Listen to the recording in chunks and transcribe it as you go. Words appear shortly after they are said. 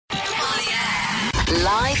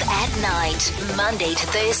Live at night, Monday to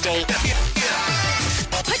Thursday.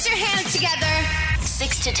 Put your hands together.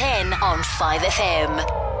 6 to 10 on 5FM.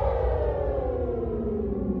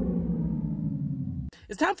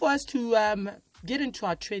 It's time for us to get into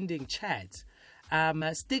our trending chat.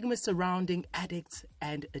 Stigma surrounding addicts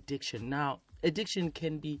and addiction. Now, addiction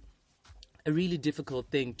can be a really difficult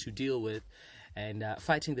thing to deal with, and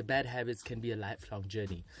fighting the bad habits can be a lifelong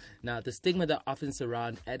journey. Now, the stigma that often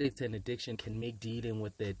surrounds addicts and addiction can make dealing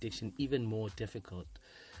with the addiction even more difficult.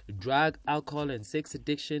 Drug, alcohol, and sex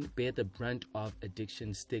addiction bear the brunt of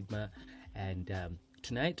addiction stigma, and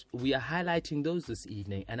tonight we are highlighting those this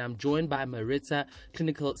evening. And I'm joined by Maritsa,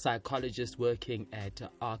 clinical psychologist working at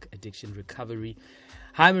ARC Addiction Recovery.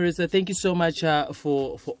 Hi, Maritsa. Thank you so much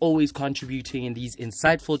for always contributing in these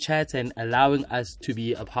insightful chats and allowing us to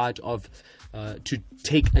be a part of, to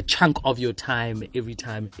take a chunk of your time every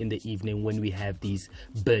time in the evening when we have these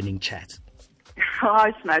burning chats.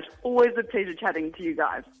 Hi, Smash. Always a pleasure chatting to you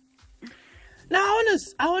guys. Now,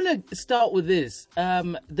 I want to start with this.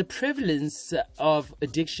 The prevalence of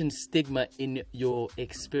addiction stigma in your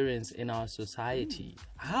experience in our society.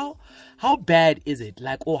 How bad is it?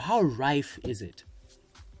 Or how rife is it?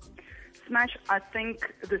 Smash, I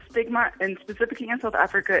think the stigma, and specifically in South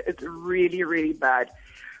Africa, is really, really bad.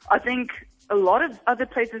 I think a lot of other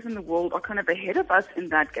places in the world are kind of ahead of us in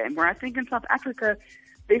that game, where I think in South Africa,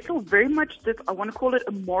 they still very much this, I want to call it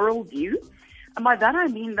a moral view. And by that I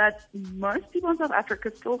mean that most people in South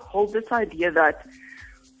Africa still hold this idea that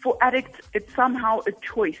for addicts, it's somehow a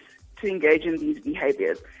choice to engage in these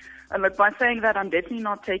behaviors. And look, by saying that, I'm definitely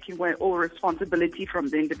not taking away all responsibility from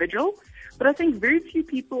the individual, but I think very few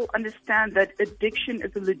people understand that addiction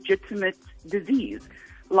is a legitimate disease,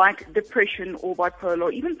 like depression or bipolar,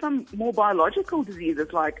 or even some more biological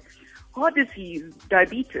diseases like heart disease,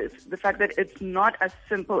 diabetes. The fact that it's not as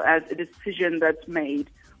simple as a decision that's made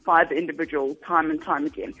by the individual time and time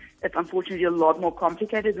again. It's unfortunately a lot more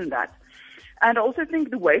complicated than that. And I also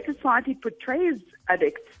think the way society portrays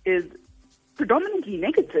addicts is predominantly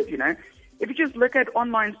negative, you know. If you just look at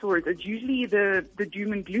online stories, it's usually the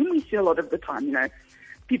doom and gloom we see a lot of the time, you know.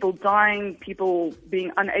 People dying, people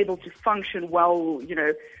being unable to function well, you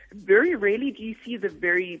know. Very rarely do you see the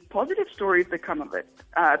very positive stories that come of it.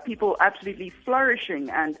 People absolutely flourishing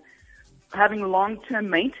and having long-term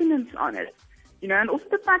maintenance on it. You know, and also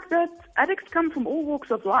the fact that addicts come from all walks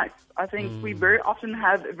of life. I think we very often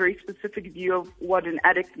have a very specific view of what an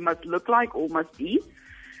addict must look like or must be.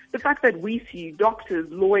 The fact that we see doctors,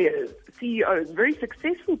 lawyers, CEOs, very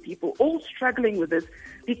successful people all struggling with this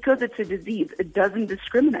because it's a disease. It doesn't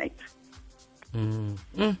discriminate.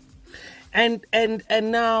 And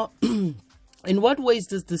now, in what ways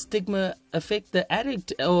does the stigma affect the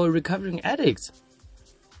addict or recovering addicts?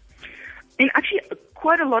 In actually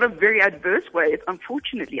quite a lot of very adverse ways,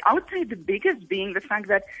 unfortunately. I would say the biggest being the fact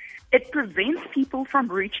that it prevents people from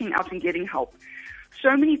reaching out and getting help.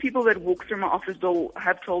 So many people that walk through my office door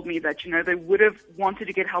have told me that, you know, they would have wanted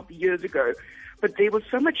to get help years ago, but there was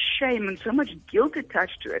so much shame and so much guilt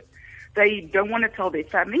attached to it. They don't want to tell their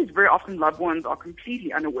families. Very often loved ones are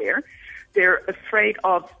completely unaware. They're afraid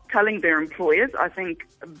of telling their employers. I think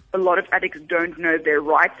a lot of addicts don't know their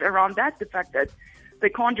rights around that. The fact that they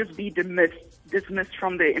can't just be dismissed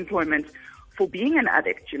from their employment for being an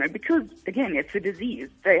addict, you know, because, again, it's a disease.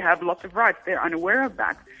 They have lots of rights. They're unaware of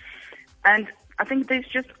that. And I think there's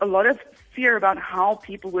just a lot of fear about how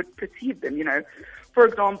people would perceive them, you know. For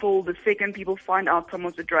example, the second people find out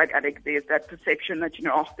someone's a drug addict, there's that perception that, you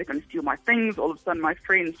know, oh, they're going to steal my things. All of a sudden, my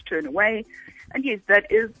friends turn away. And yes, that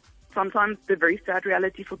is sometimes the very sad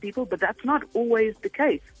reality for people, but that's not always the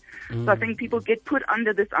case. So I think people get put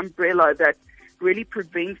under this umbrella that really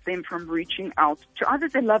prevents them from reaching out to either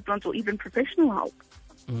their loved ones or even professional help.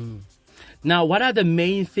 Now, what are the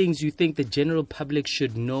main things you think the general public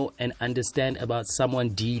should know and understand about someone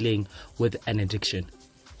dealing with an addiction?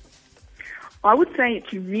 I would say,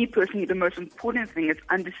 to me personally, the most important thing is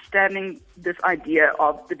understanding this idea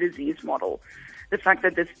of the disease model, the fact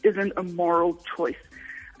that this isn't a moral choice.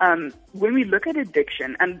 When we look at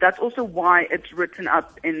addiction, and that's also why it's written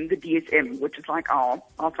up in the DSM, which is like our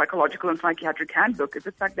psychological and psychiatric handbook, is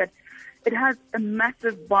the fact that it has a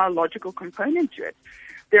massive biological component to it.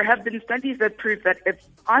 There have been studies that prove that if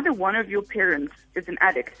either one of your parents is an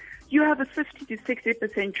addict, you have a 50 to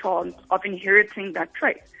 60% chance of inheriting that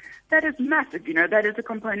trait. That is massive, you know, that is a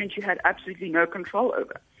component you had absolutely no control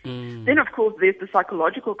over. Then, of course, there's the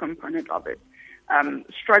psychological component of it.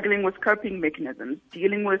 Struggling with coping mechanisms,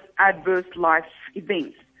 dealing with adverse life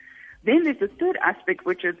events. Then there's the third aspect,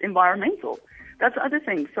 which is environmental. That's the other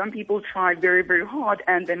thing. Some people try very, very hard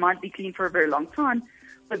and they might be clean for a very long time,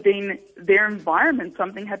 but then their environment,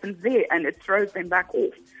 something happens there and it throws them back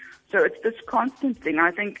off. So it's this constant thing.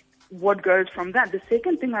 I think what goes from that, the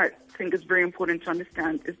second thing I think is very important to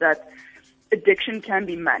understand is that addiction can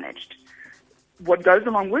be managed. What goes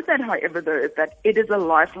along with that, however, though, is that it is a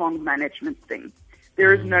lifelong management thing.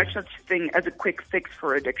 There is no such thing as a quick fix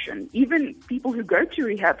for addiction. Even people who go to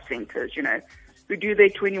rehab centers, who do their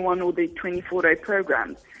 21 or their 24-day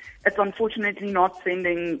programs, it's unfortunately not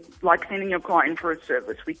sending your car in for a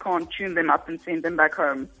service. We can't tune them up and send them back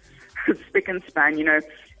home spick and span.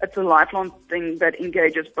 It's a lifelong thing that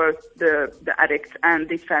engages both the addicts and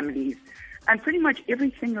their families and pretty much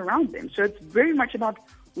everything around them. So it's very much about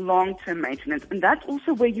long-term maintenance, and that's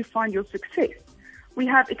also where you find your success. We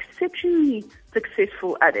have exceptionally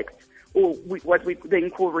successful addicts, or what we then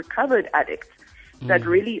call recovered addicts, that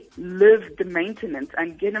really live the maintenance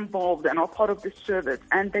and get involved and are part of the service,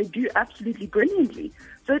 and they do absolutely brilliantly.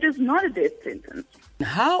 So it is not a death sentence.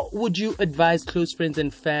 How would you advise close friends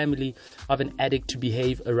and family of an addict to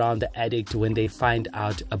behave around the addict when they find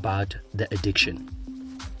out about the addiction?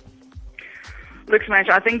 Look, Smash,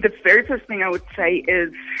 I think the very first thing I would say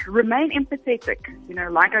is remain empathetic.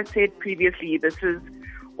 Like I said previously, this is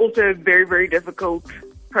also a very, very difficult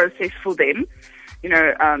process for them.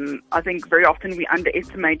 I think very often we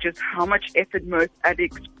underestimate just how much effort most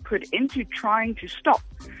addicts put into trying to stop.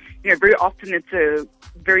 Very often it's a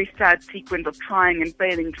very sad sequence of trying and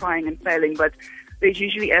failing, but there's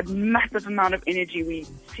usually a massive amount of energy we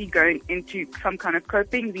see going into some kind of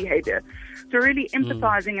coping behavior. So really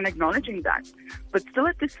empathizing and acknowledging that. But still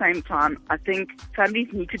at the same time, I think families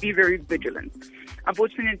need to be very vigilant.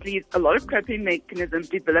 Unfortunately, a lot of coping mechanisms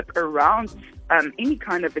develop around any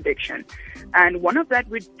kind of addiction. And one of that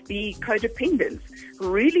would be codependence.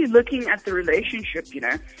 Really looking at the relationship,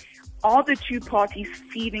 are the two parties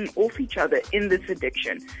feeding off each other in this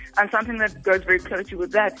addiction? And something that goes very closely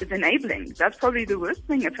with that is enabling. That's probably the worst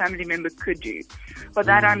thing a family member could do. By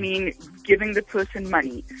that I mean giving the person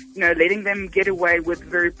money, letting them get away with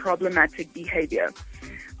very problematic behavior.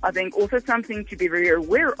 I think also something to be very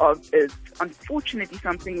aware of is, unfortunately,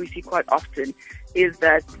 something we see quite often, is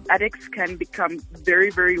that addicts can become very,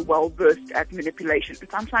 very well versed at manipulation, and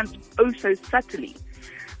sometimes oh so subtly.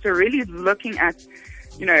 So really looking at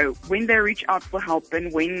when they reach out for help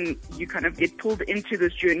and when you kind of get pulled into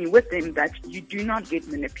this journey with them, that you do not get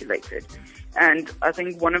manipulated. And I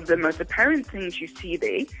think one of the most apparent things you see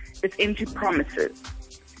there is empty promises.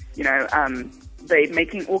 They're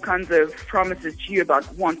making all kinds of promises to you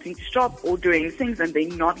about wanting to stop or doing things, and they're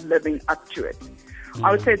not living up to it.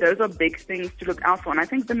 I would say those are big things to look out for. And I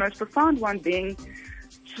think the most profound one being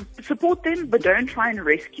support them, but don't try and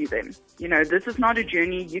rescue them. This is not a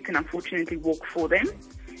journey you can unfortunately walk for them.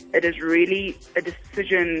 It is really a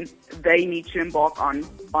decision they need to embark on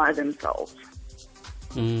by themselves.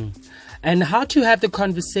 And how to have the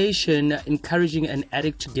conversation encouraging an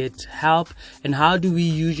addict to get help, and how do we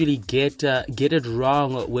usually get it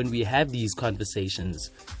wrong when we have these conversations?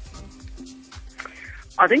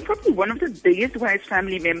 I think probably one of the biggest ways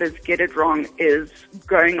family members get it wrong is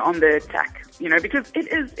going on the attack, because it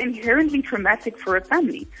is inherently traumatic for a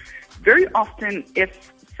family. Very often,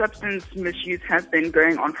 if substance misuse has been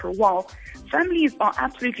going on for a while, families are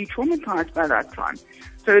absolutely traumatized by that time.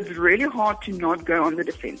 So it's really hard to not go on the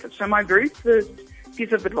defensive. So my very first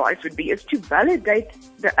piece of advice would be is to validate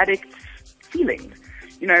the addict's feelings.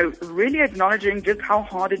 Really acknowledging just how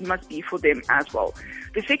hard it must be for them as well.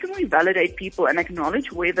 The second we validate people and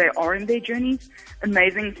acknowledge where they are in their journeys,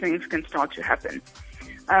 amazing things can start to happen.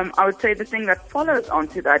 I would say the thing that follows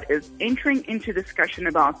onto that is entering into discussion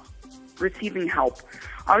about receiving help.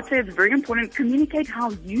 I would say it's very important to communicate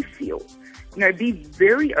how you feel. Be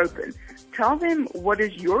very open. Tell them what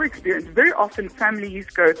is your experience. Very often families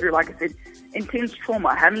go through, like I said, intense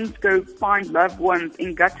trauma, having to go find loved ones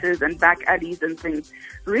in gutters and back alleys and things.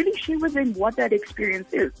 Really share with them what that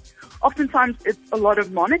experience is. Oftentimes it's a lot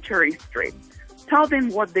of monetary stress. Tell them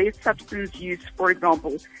what their substance use, for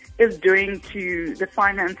example, is doing to the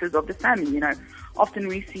finances of the family. Often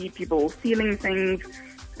we see people stealing things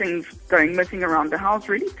going missing around the house.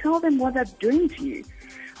 Really tell them what that's doing to you.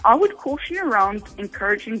 I would caution around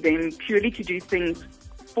encouraging them purely to do things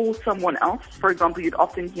for someone else. For example, you'd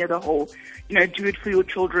often hear the whole, do it for your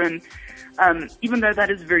children. Even though that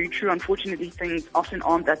is very true, unfortunately, things often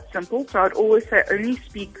aren't that simple. So I'd always say only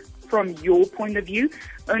speak from your point of view,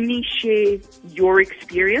 only share your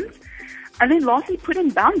experience. And then lastly, put in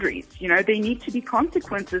boundaries. There need to be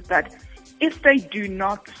consequences that if they do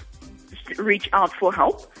not reach out for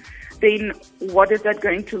help, then what is that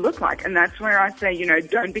going to look like? And that's where I say,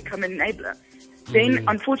 don't become an enabler. then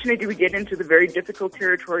unfortunately we get into the very difficult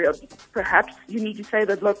territory of perhaps you need to say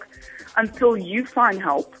that, look, until you find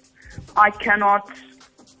help, I cannot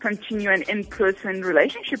continue an in-person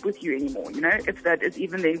relationship with you anymore, if that is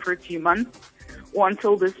even then for a few months, or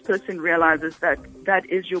until this person realizes that that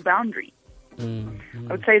is your boundary. I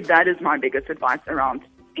would say that is my biggest advice around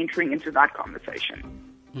entering into that conversation.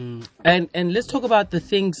 And let's talk about the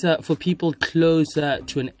things for people closer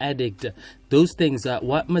to an addict. Those things,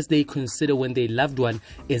 what must they consider when their loved one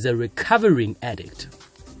is a recovering addict?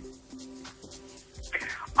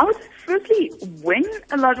 I would say, firstly, when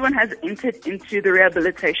a loved one has entered into the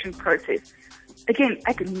rehabilitation process, again,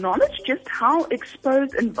 acknowledge just how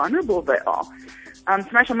exposed and vulnerable they are.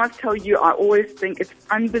 Smash, I must tell you, I always think it's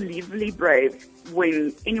unbelievably brave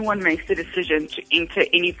when anyone makes the decision to enter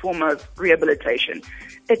any form of rehabilitation.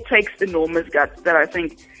 It takes enormous guts that I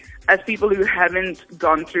think, as people who haven't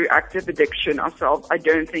gone through active addiction ourselves, I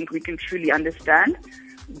don't think we can truly understand.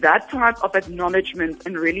 That type of acknowledgement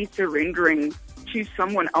and really surrendering to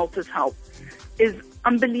someone else's help is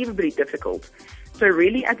unbelievably difficult. So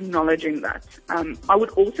really acknowledging that. I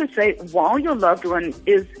would also say, while your loved one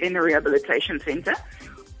is in a rehabilitation center,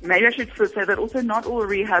 maybe I should first say that also not all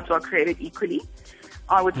rehabs are created equally.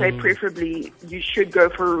 I would say preferably you should go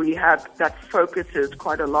for a rehab that focuses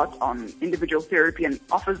quite a lot on individual therapy and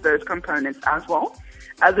offers those components as well,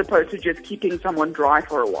 as opposed to just keeping someone dry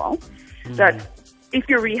for a while. That if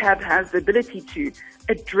your rehab has the ability to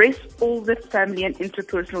address all the family and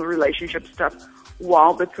interpersonal relationship stuff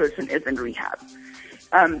while the person is in rehab.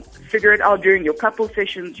 Figure it out during your couple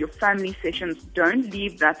sessions, your family sessions. Don't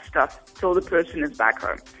leave that stuff till the person is back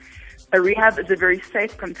home. A rehab is a very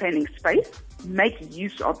safe, containing space. Make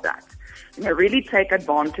use of that. Really take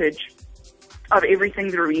advantage of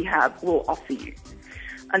everything the rehab will offer you.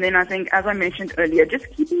 And then I think, as I mentioned earlier, just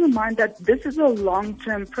keeping in mind that this is a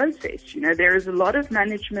long-term process. There is a lot of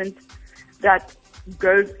management that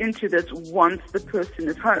goes into this once the person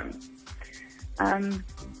is home.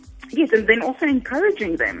 Yes, and then also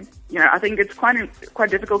encouraging them. I think it's quite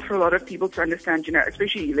difficult for a lot of people to understand,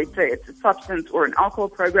 especially, let's say it's a substance or an alcohol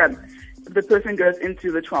program. If the person goes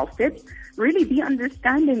into the 12 steps, really be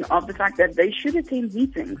understanding of the fact that they should attend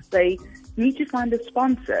meetings. They need to find a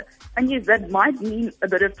sponsor. And yes, that might mean a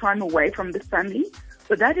bit of time away from the family,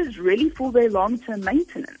 but that is really for their long-term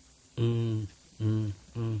maintenance.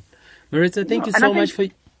 Maritsa, thank you so much for...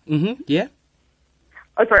 Yeah?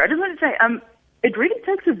 Oh, sorry, I just want to say, it really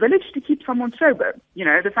takes a village to keep someone sober.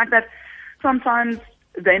 The fact that sometimes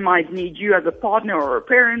they might need you as a partner or a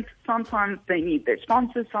parent, sometimes they need their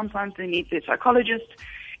sponsors, sometimes they need their psychologist.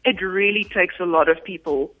 It really takes a lot of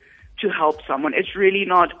people to help someone. It's really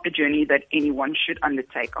not a journey that anyone should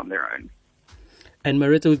undertake on their own. And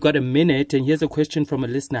Maritsa, we've got a minute, and here's a question from a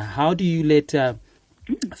listener. How do you let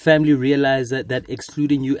family realize that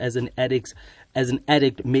excluding you as an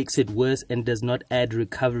addict makes it worse and does not add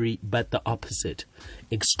recovery, but the opposite,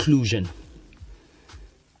 exclusion?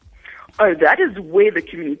 Oh, that is where the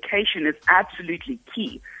communication is absolutely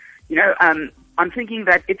key. I'm thinking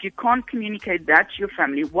that if you can't communicate that to your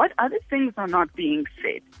family, what other things are not being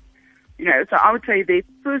said? So I would say they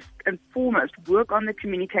first and foremost work on the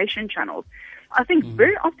communication channels. I think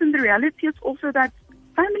very often the reality is also that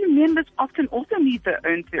family members often also need their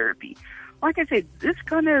own therapy. Like I said, this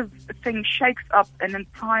kind of thing shakes up an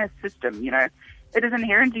entire system. It is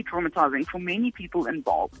inherently traumatizing for many people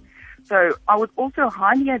involved. So I would also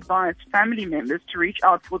highly advise family members to reach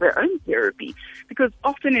out for their own therapy, because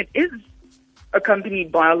often it is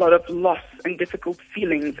accompanied by a lot of loss and difficult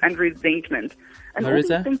feelings and resentment and all these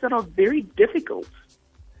things that are very difficult.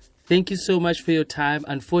 Thank you so much for your time.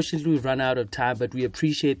 Unfortunately, we've run out of time, but we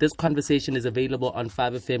appreciate this conversation is available on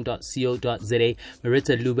 5fm.co.za.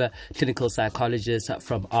 Maritsa Lubbe, clinical psychologist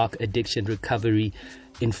from ARC Addiction Recovery,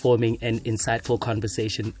 informing an insightful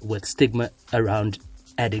conversation with stigma around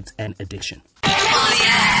addicts and addiction.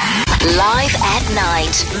 Live at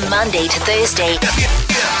night, Monday to Thursday.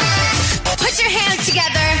 Put your hands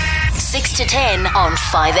together. 6 to 10 on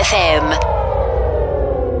 5FM.